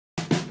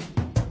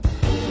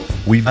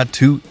We've got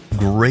two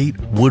great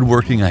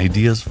woodworking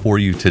ideas for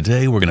you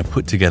today. We're going to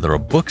put together a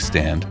book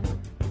stand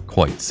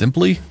quite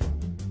simply,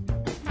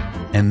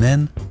 and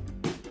then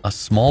a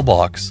small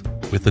box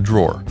with a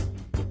drawer.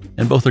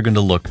 And both are going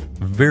to look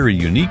very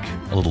unique,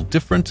 a little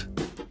different,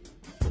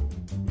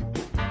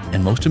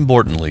 and most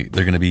importantly,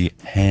 they're going to be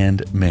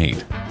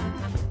handmade.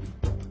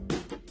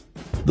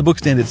 The book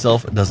stand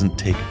itself doesn't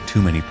take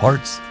too many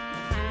parts,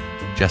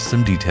 just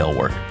some detail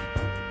work.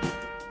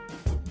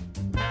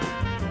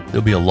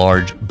 There'll be a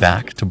large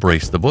back to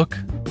brace the book,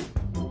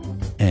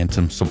 and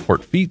some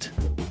support feet.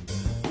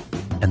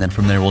 And then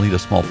from there we'll need a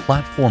small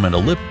platform and a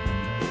lip,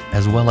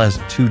 as well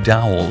as two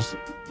dowels,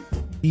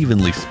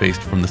 evenly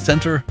spaced from the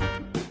center,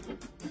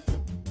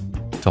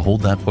 to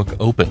hold that book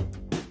open.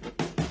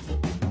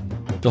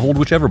 To hold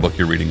whichever book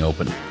you're reading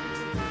open.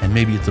 And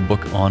maybe it's a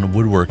book on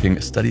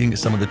woodworking, studying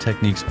some of the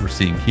techniques we're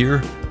seeing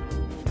here.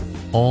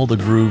 All the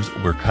grooves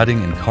we're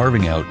cutting and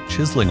carving out,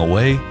 chiseling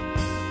away,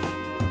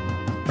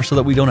 are so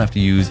that we don't have to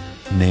use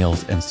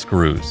nails and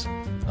screws.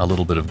 A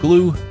little bit of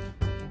glue,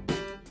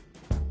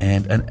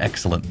 and an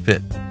excellent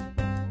fit.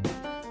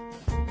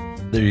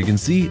 There you can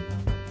see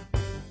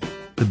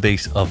the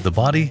base of the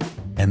body,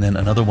 and then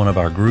another one of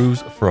our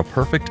grooves for a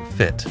perfect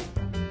fit.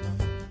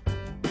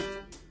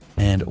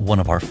 And one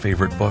of our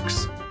favorite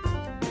books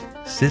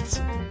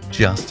sits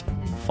just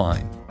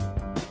fine.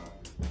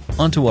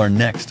 On to our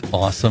next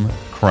awesome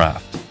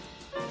craft.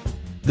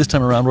 This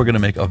time around, we're going to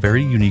make a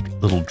very unique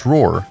little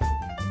drawer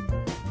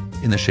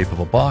in the shape of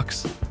a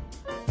box.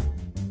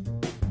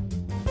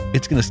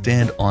 It's going to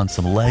stand on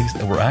some legs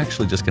that we're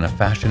actually just going to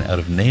fashion out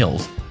of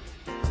nails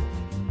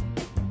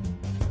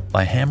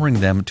by hammering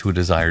them to a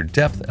desired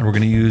depth, and we're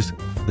going to use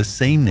the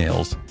same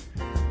nails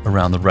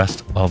around the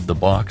rest of the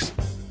box.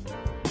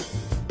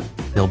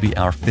 They'll be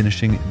our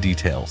finishing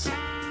details.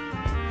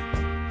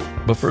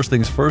 But first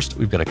things first,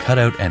 we've got to cut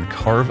out and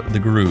carve the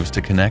grooves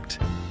to connect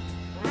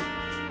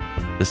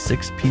the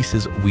 6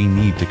 pieces we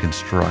need to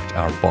construct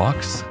our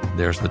box.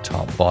 There's the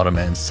top, bottom,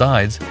 and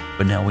sides,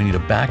 but now we need a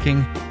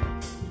backing,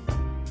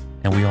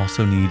 and we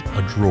also need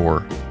a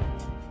drawer.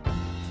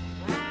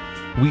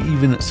 We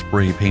even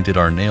spray painted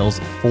our nails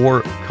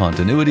for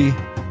continuity,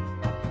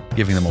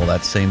 giving them all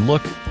that same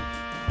look,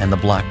 and the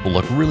black will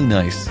look really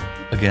nice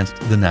against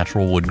the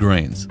natural wood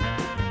grains.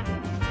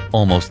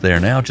 Almost there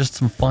now, just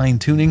some fine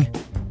tuning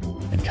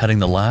and cutting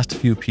the last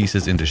few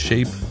pieces into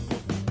shape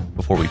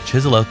before we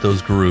chisel out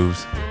those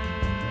grooves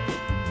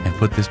and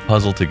put this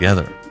puzzle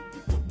together.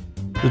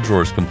 The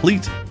drawer's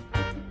complete.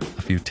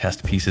 A few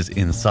test pieces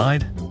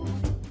inside.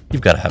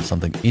 You've got to have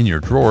something in your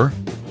drawer.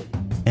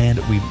 And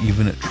we've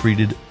even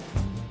treated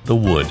the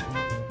wood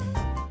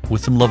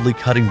with some lovely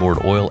cutting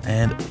board oil,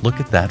 and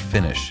look at that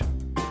finish.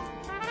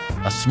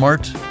 A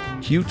smart,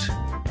 cute,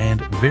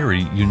 and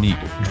very unique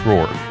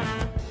drawer.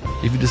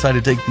 If you decide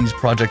to take these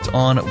projects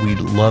on, we'd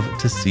love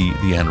to see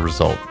the end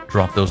result.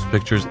 Drop those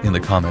pictures in the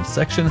comments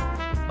section.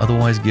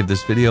 Otherwise, give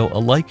this video a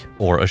like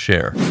or a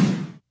share.